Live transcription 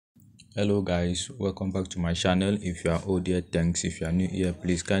Hello guys, welcome back to my channel. If you are old here, thanks. If you are new here,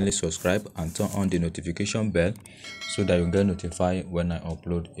 please kindly subscribe and turn on the notification bell so that you get notified when I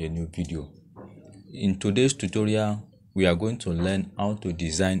upload a new video. In today's tutorial, we are going to learn how to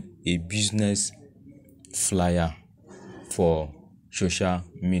design a business flyer for social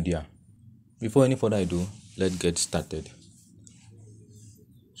media. Before any further ado, let's get started.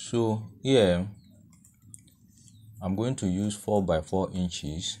 So here I'm going to use 4 by 4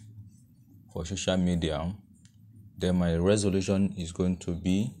 inches for social media. Then my resolution is going to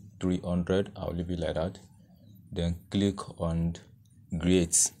be 300. I'll leave it like that. Then click on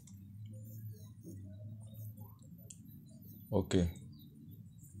create. Okay,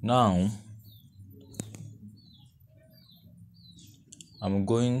 now I'm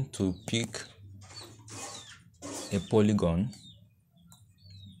going to pick a polygon.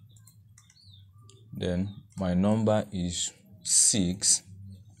 Then my number is 6.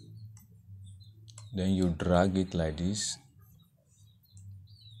 Then you drag it like this.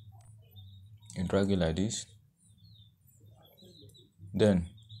 Then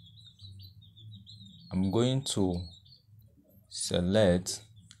I'm going to select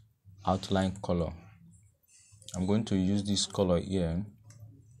outline color. I'm going to use this color here.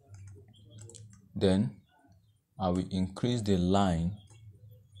 Then I will increase the line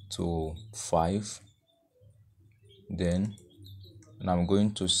to 5. Then I'm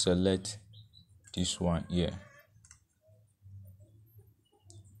going to select this one here.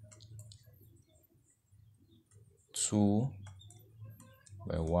 Two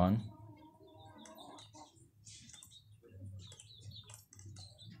by 1.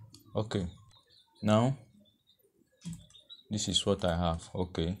 Okay, now this is what I have.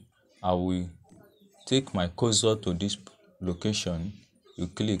 Okay, I will take my cursor to this location. You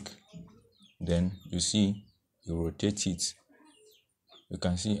click, then you see you rotate it. You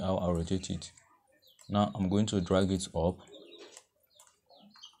can see how I rotate it. Now I'm going to drag it up.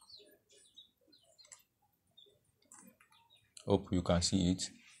 Hope you can see it.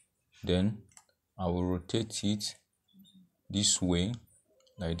 Then I will rotate it this way,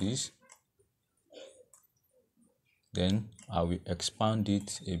 like this. Then I will expand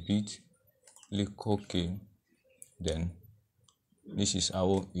it a bit. Click OK. Then this is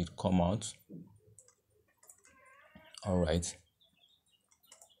how it come out. Alright,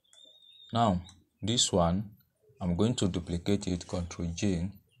 now this one I'm going to duplicate it, Ctrl J.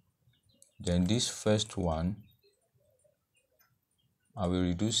 Then this first one I will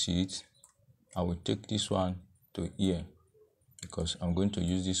reduce it. I will take this one to here because I'm going to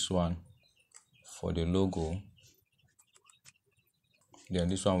use this one for the logo. Then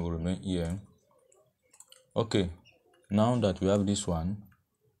this one will remain here. Okay, now that we have this one,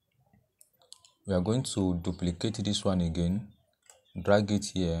 we are going to duplicate this one again, drag it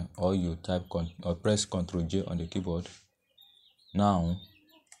here, or you type or press Ctrl J on the keyboard. Now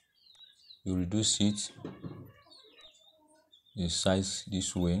you reduce it the size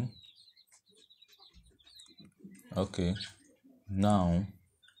this way. Okay, now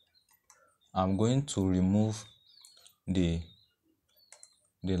I'm going to remove the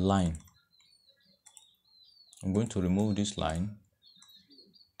line. I'm going to remove this line.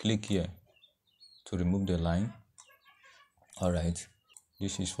 Click here to remove the line. Alright,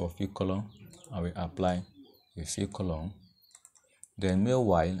 this is for fill color. I will apply a fill color. Then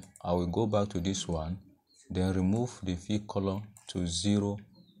meanwhile, I will go back to this one, then remove the fill color to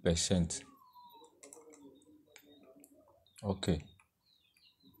 0%. Okay,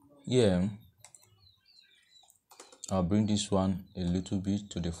 here I'll bring this one a little bit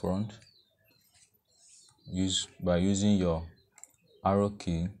to the front. By using your arrow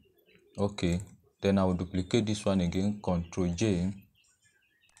key. Okay, then I will duplicate this one again, Ctrl J.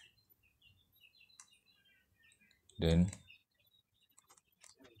 Then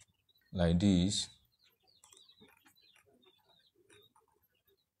like this.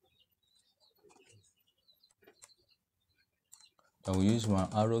 I will use my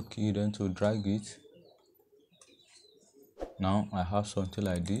arrow key then to drag it. Now I have something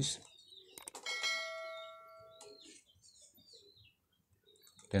like this.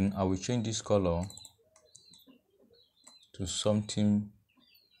 Then I will change this color to something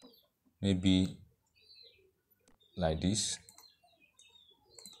maybe like this.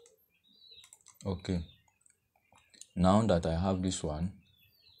 Okay, now that I have this one,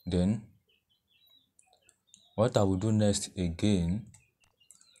 then what I will do next again,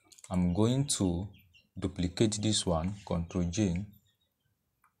 I'm going to duplicate this one, Ctrl J,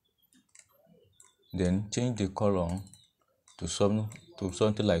 then change the color to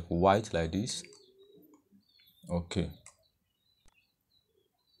something like white, like this. Okay,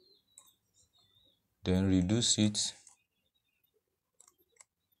 then reduce it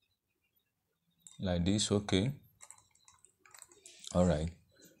like this. Okay, all right,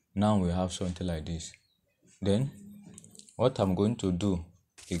 now we have something like this. Then what I'm going to do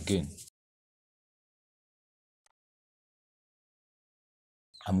again,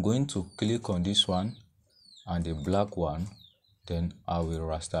 I'm going to click on this one and the black one, then I will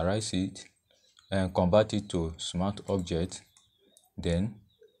rasterize it and convert it to smart object. Then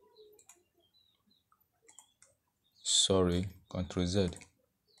Ctrl Z,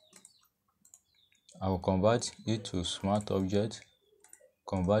 I will convert it to smart object,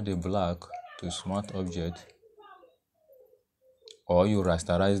 convert the black to smart object, or you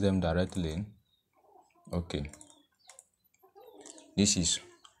rasterize them directly. Okay, this is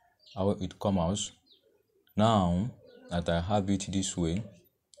how it comes out. Now that I have it this way,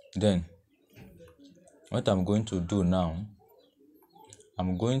 then what I'm going to do now,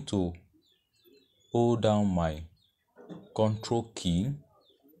 I'm going to hold down my Ctrl key,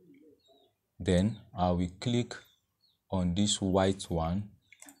 then I will click on this white one,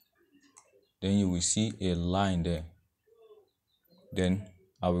 then you will see a line there. Then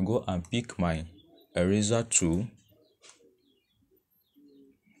I will go and pick my eraser tool.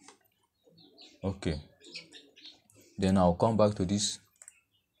 Okay, then I'll come back to this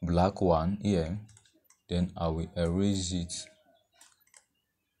black one here, then I will erase it.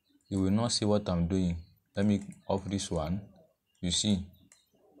 You will not see what I'm doing. Let me off this one. You see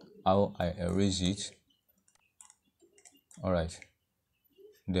how I erase it. All right,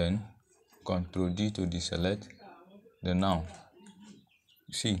 then Ctrl D to deselect. Then now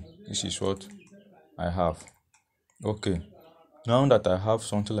see, this is what I have. Okay, now that I have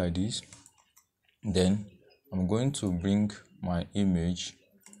something like this, then I'm going to bring my image.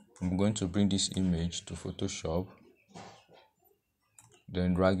 I'm going to bring this image to Photoshop,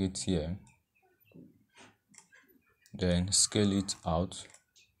 then drag it here, then scale it out,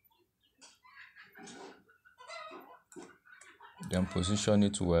 then position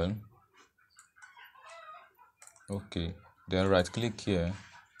it well. Okay, then right click here,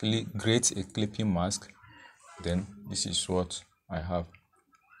 create a clipping mask. Then this is what I have.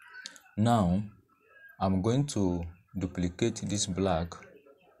 Now I'm going to duplicate this black,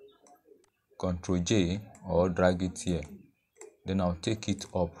 Ctrl J or drag it here, then I'll take it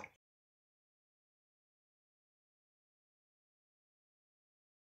up.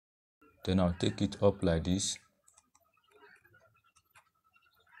 Then I'll take it up like this.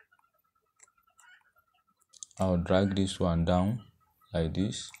 I'll drag this one down like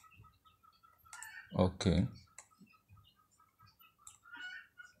this. Okay,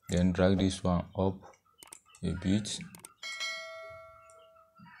 then drag this one up a bit,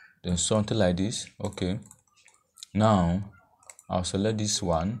 then something like this. Okay, now I'll select this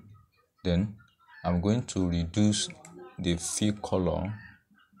one, then I'm going to reduce the fill color,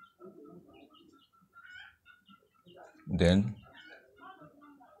 then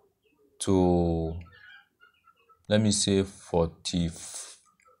to, let me say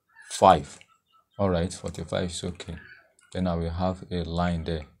 45. All right, 45 is okay. Then I will have a line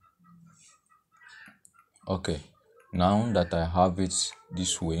there. Okay, now that I have it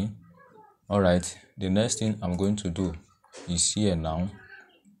this way, all right, the next thing I'm going to do is here now.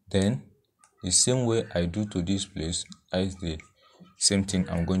 Then the same way I do to this place, is the same thing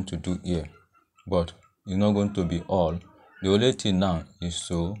I'm going to do here, but it's not going to be all. The only thing now is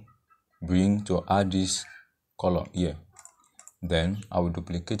to add this color here. Then I will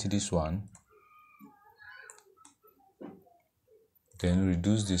duplicate this one, then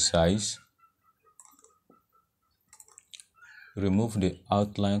reduce the size, remove the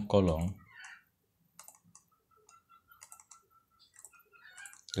outline color,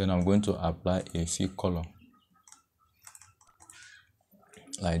 then I'm going to apply a fill color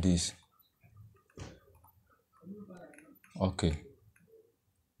like this. Okay,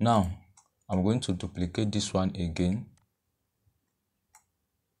 now I'm going to duplicate this one again,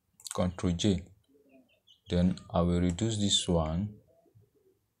 Ctrl J, then I will reduce this one,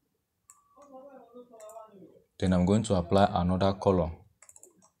 then I'm going to apply another color.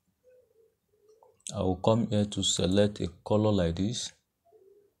 I will come here to select a color like this.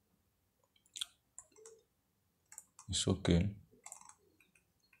 It's okay,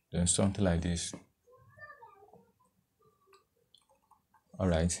 then something like this. All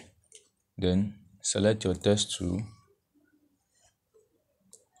right, then select your text tool.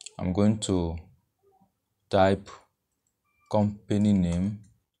 I'm going to type company name,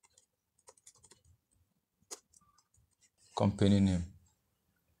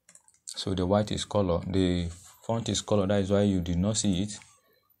 so the white is color, the font is color, that is why you did not see it.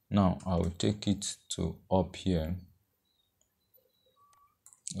 Now I will take it to up here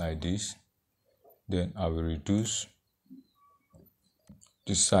like this. Then I will reduce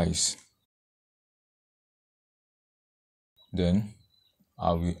the size. Then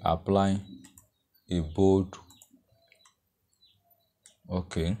I will apply a bold.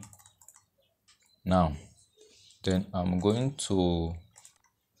 Okay. Now then I'm going to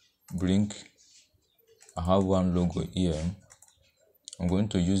bring, I have one logo here. I'm going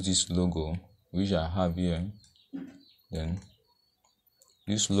to use this logo which I have here. Then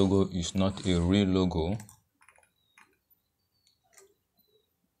this logo is not a real logo,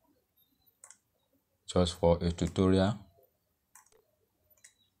 just for a tutorial.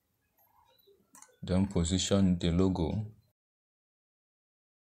 Then position the logo,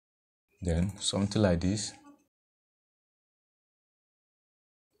 then something like this.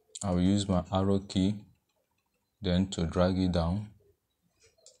 I will use my arrow key then to drag it down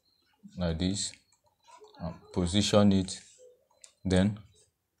like this and position it. Then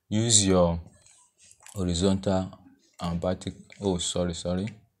use your horizontal and vertical, sorry,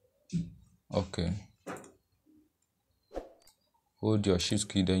 okay, hold your shift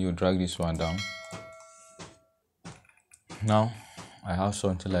key, then you drag this one down. Now I have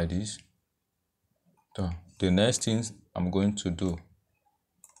something like this. So the next thing I'm going to do,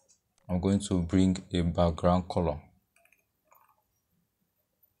 I'm going to bring a background color.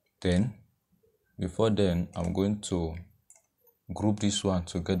 Then before then I'm going to group this one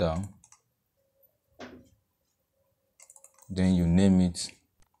together. Then you name it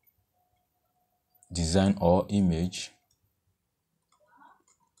design or image.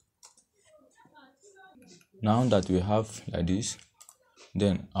 Now that we have like this,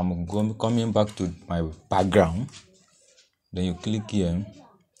 then I'm coming back to my background. Then you click here,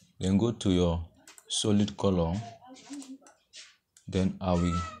 then go to your solid color. Then I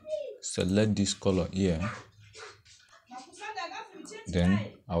will select this color here. Then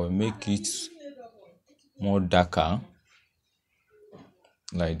I will make it more darker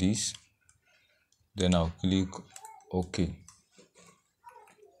like this. Then I'll click OK.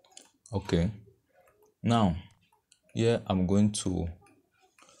 Okay. Now here I'm going to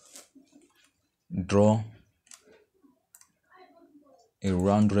draw a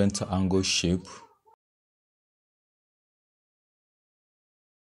round rectangle shape.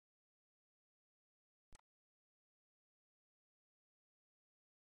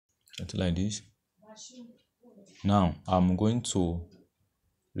 Something like this. Now I'm going to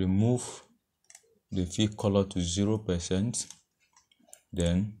remove the fill color to 0%.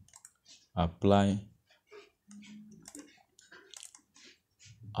 Then apply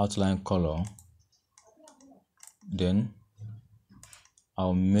outline color. Then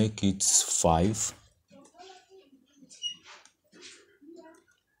I'll make it 5.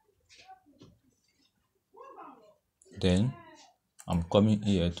 Then I'm coming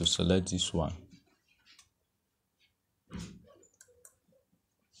here to select this one.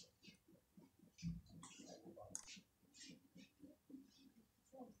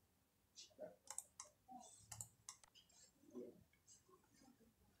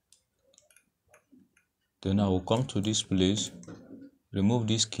 Then I will come to this place, remove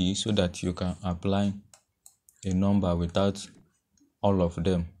this key so that you can apply a number without all of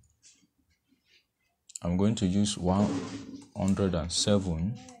them. I'm going to use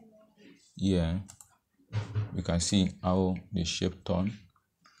 107 here. You can see how the shape turn.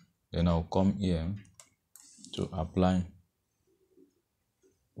 Then I'll come here to apply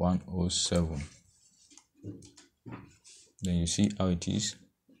 107. Then you see how it is.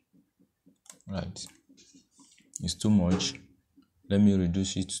 Right, it's too much. Let me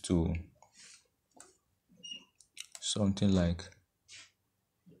reduce it to something like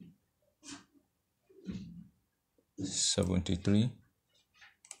 73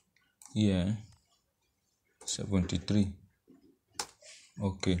 here. 73.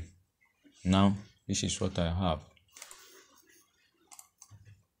 Okay, now this is what I have.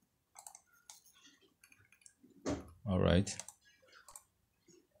 All right,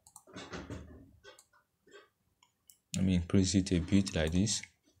 let me increase it a bit like this.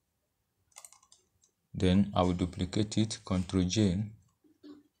 Then I will duplicate it, Ctrl J.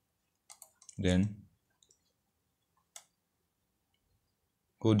 Then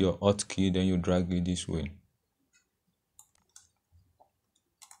hold your Alt key, then you drag it this way.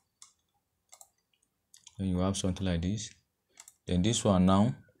 Then you have something like this. Then this one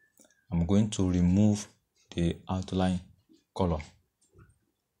now, I'm going to remove the outline color.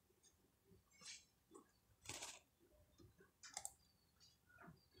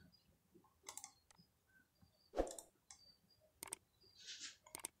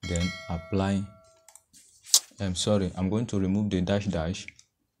 then apply I'm going to remove the dash,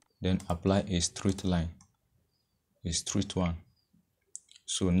 then apply a straight line, a straight one.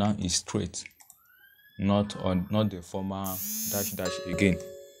 So now it's straight, not the former dash again.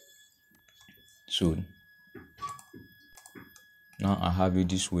 So now I have it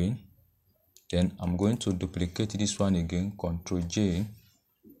this way. Then I'm going to duplicate this one again, Ctrl J,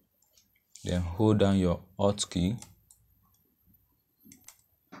 then hold down your Alt key,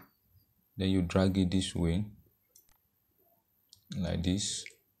 then you drag it this way, like this.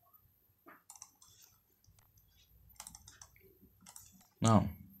 Now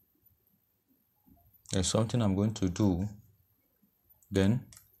there's something I'm going to do. Then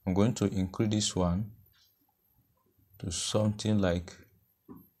I'm going to increase this one to something like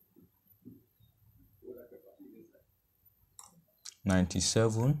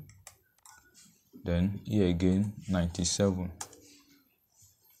 97, then here again 97.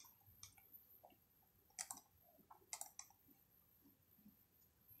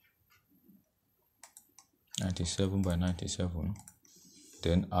 by 97.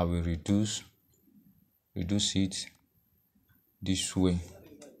 Then I will reduce it this way.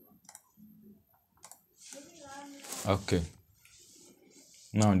 Okay,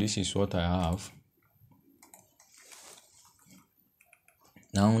 now this is what I have.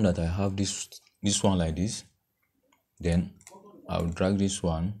 Now that I have this one like this, then I'll drag this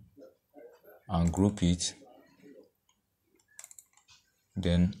one and group it.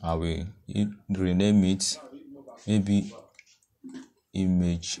 Then I will rename it maybe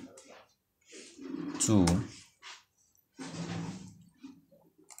image 2.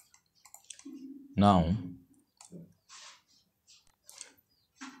 Now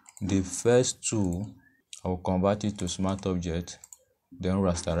the first two, I will convert it to smart object, then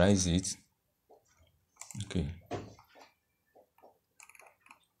rasterize it. Okay,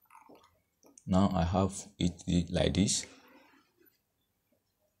 now I have it like this.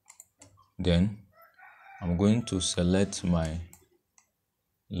 Then I'm going to select my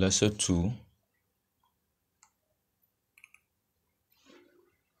lasso tool,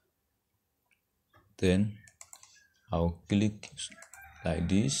 then I'll click like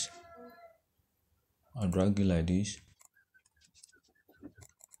this, I'll drag it like this,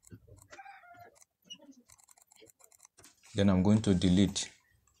 then I'm going to delete,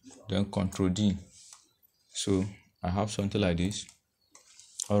 then Ctrl D. So I have something like this.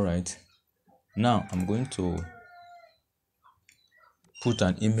 All right, now I'm going to put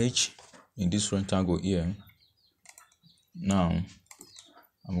an image in this rectangle here. Now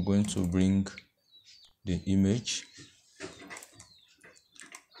I'm going to bring the image.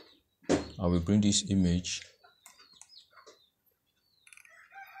 I will bring this image,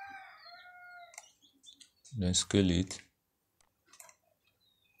 then scale it.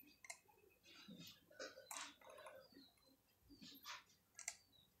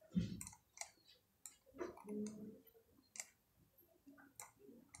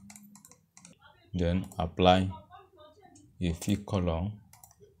 Then apply a fill color.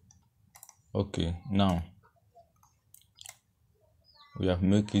 Okay, now we have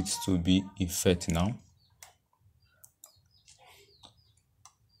make it to be effect now.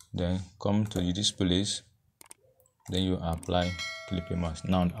 Then come to this place, then you apply clipping mask.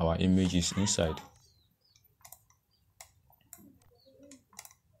 Now our image is inside.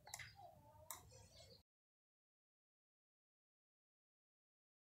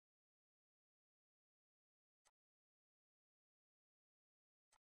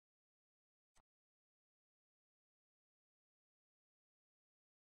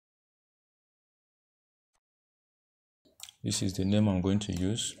 This is the name I'm going to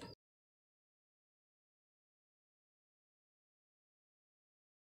use.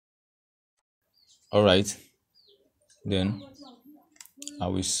 All right, then I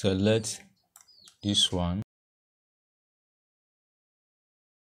will select this one,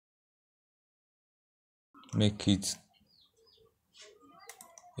 make it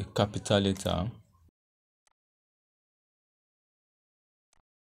a capital letter.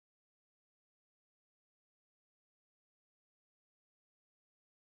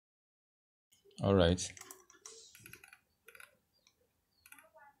 All right,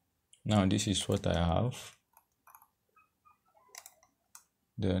 now this is what I have.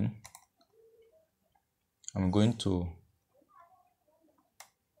 Then I'm going to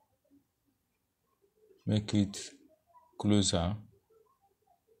make it closer.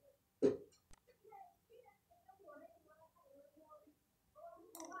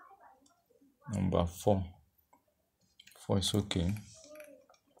 Number 4 is okay.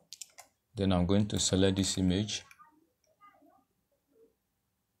 Then I'm going to select this image,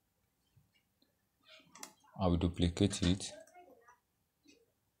 I will duplicate it.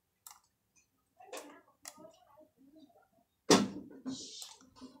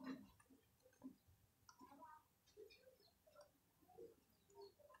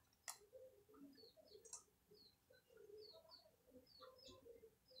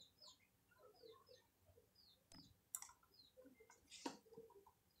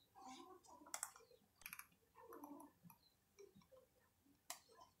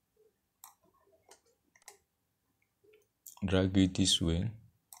 Drag it this way.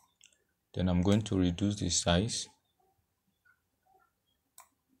 Then I'm going to reduce the size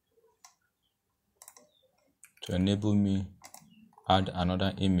to enable me add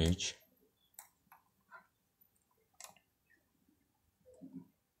another image.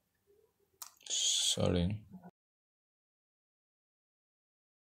 Sorry.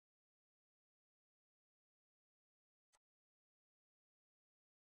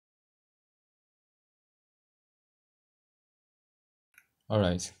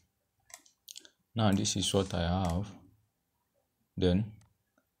 Alright. Now this is what I have. Then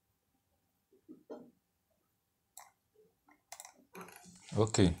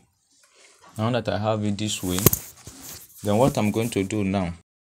okay. Now that I have it this way, then what I'm going to do now,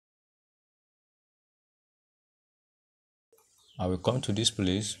 I will come to this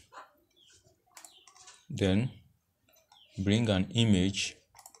place, then bring an image,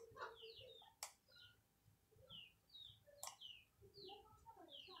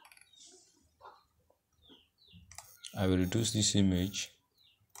 I will reduce this image,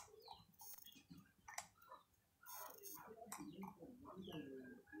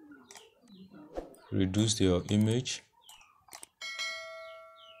 reduce the image,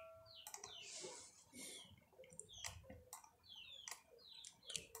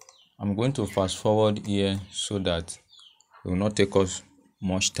 I'm going to fast forward here so that it will not take us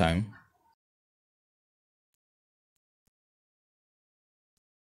much time.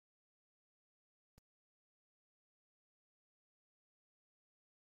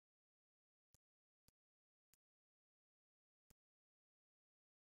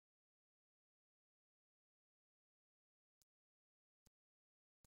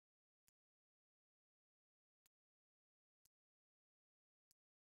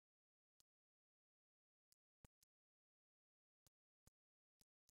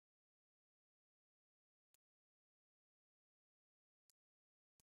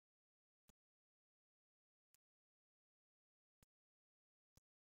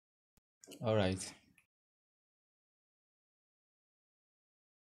 Alright.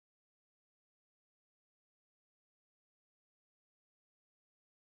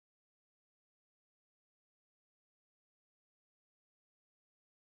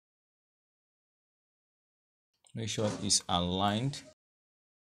 Make sure it's aligned.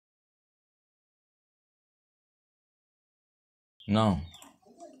 Now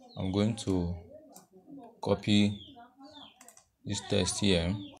I'm going to copy this text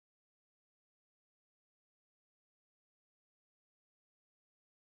here.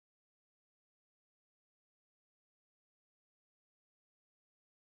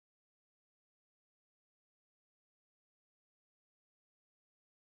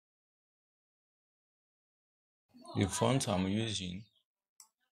 The font I'm using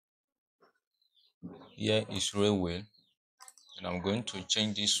here is Railway, and I'm going to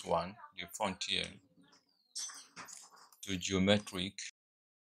change this one, the font here, to geometric.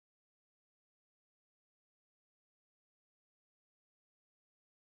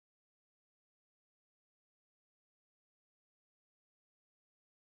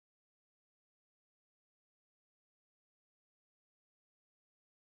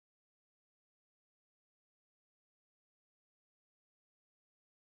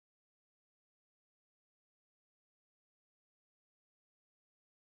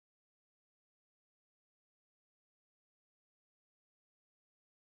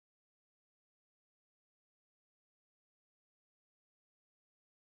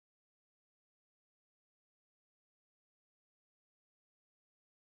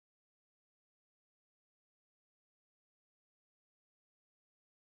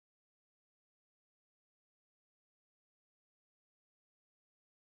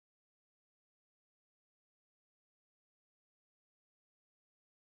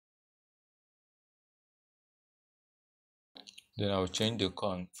 Then I'll change the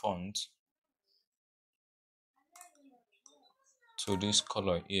font to this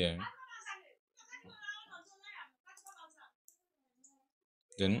color here.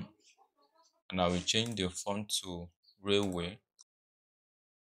 Then I will change the font to Railway.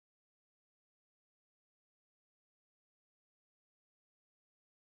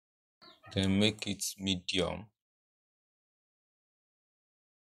 then make it medium.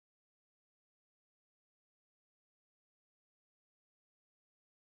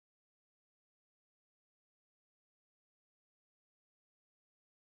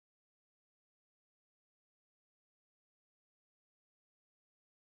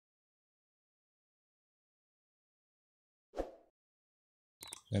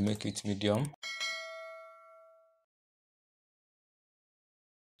 Then make it medium.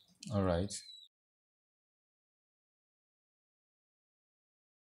 All right.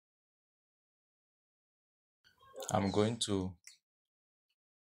 I'm going to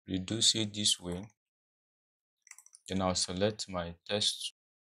reduce it this way. Then I'll select my text.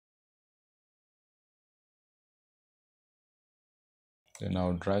 Then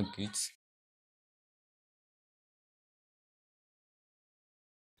I'll drag it.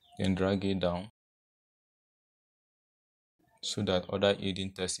 Then drag it down so that other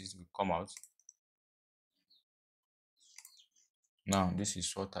hidden texts will come out. Now this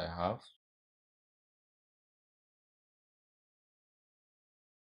is what I have.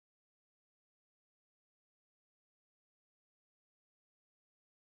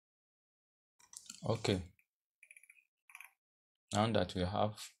 Okay. Now that we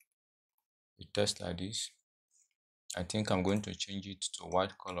have a text like this, I think I'm going to change it to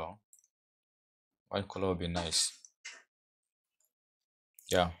white color. White color will be nice.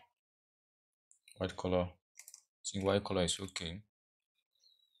 Yeah, white color. See, white color is okay.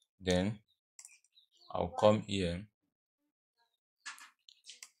 Then I'll come here.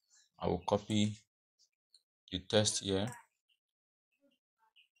 I will copy the text here,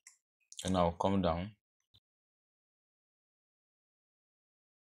 and I'll come down.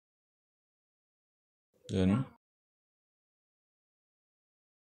 Then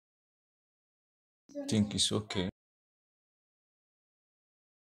I think it's okay.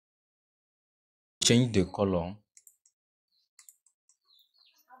 Change the color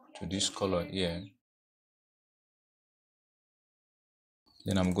to this color here.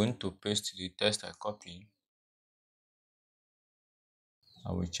 Then I'm going to paste the text I copy.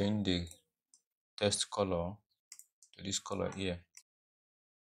 I will change the text color to this color here.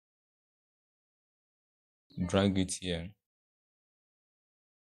 Drag it here.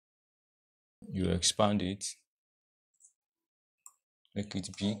 You expand it, make it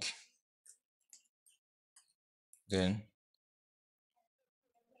big. Then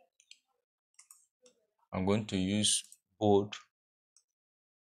I'm going to use bold.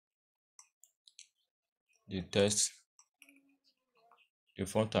 The text, the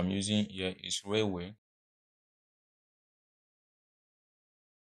font I'm using here is Railway.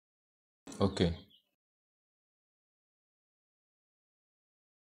 Okay.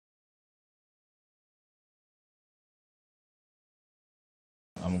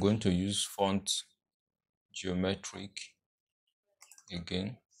 I'm going to use font geometric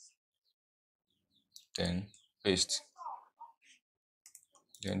again. Then paste.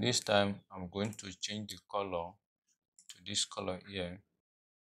 Then this time I'm going to change the color to this color here.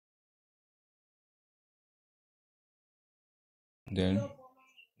 Then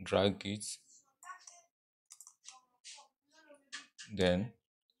drag it. Then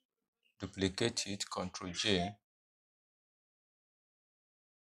duplicate it, Ctrl J,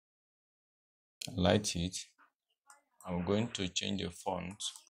 light it. I'm going to change the font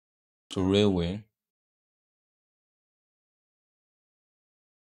to Railway.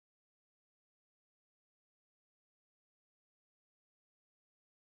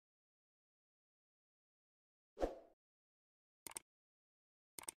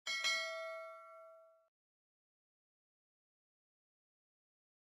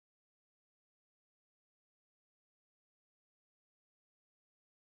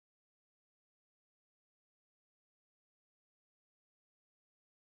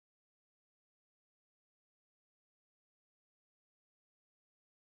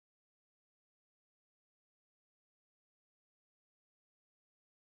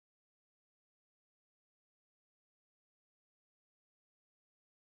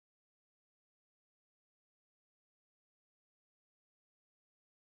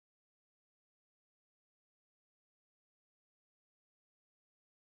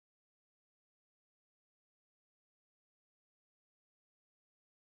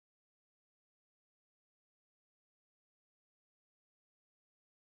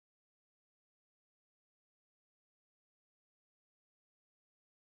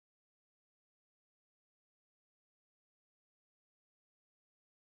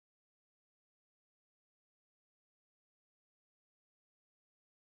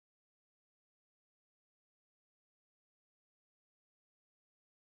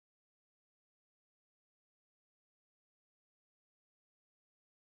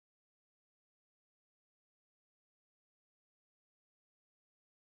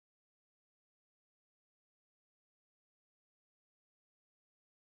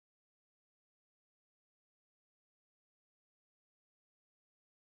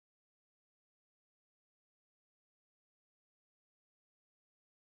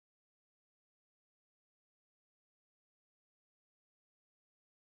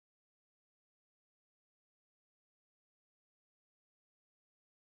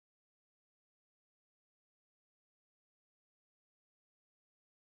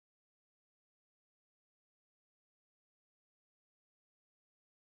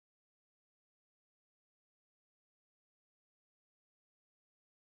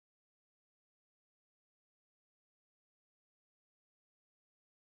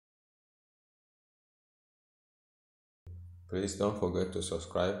 Please don't forget to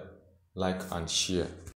subscribe, like and share.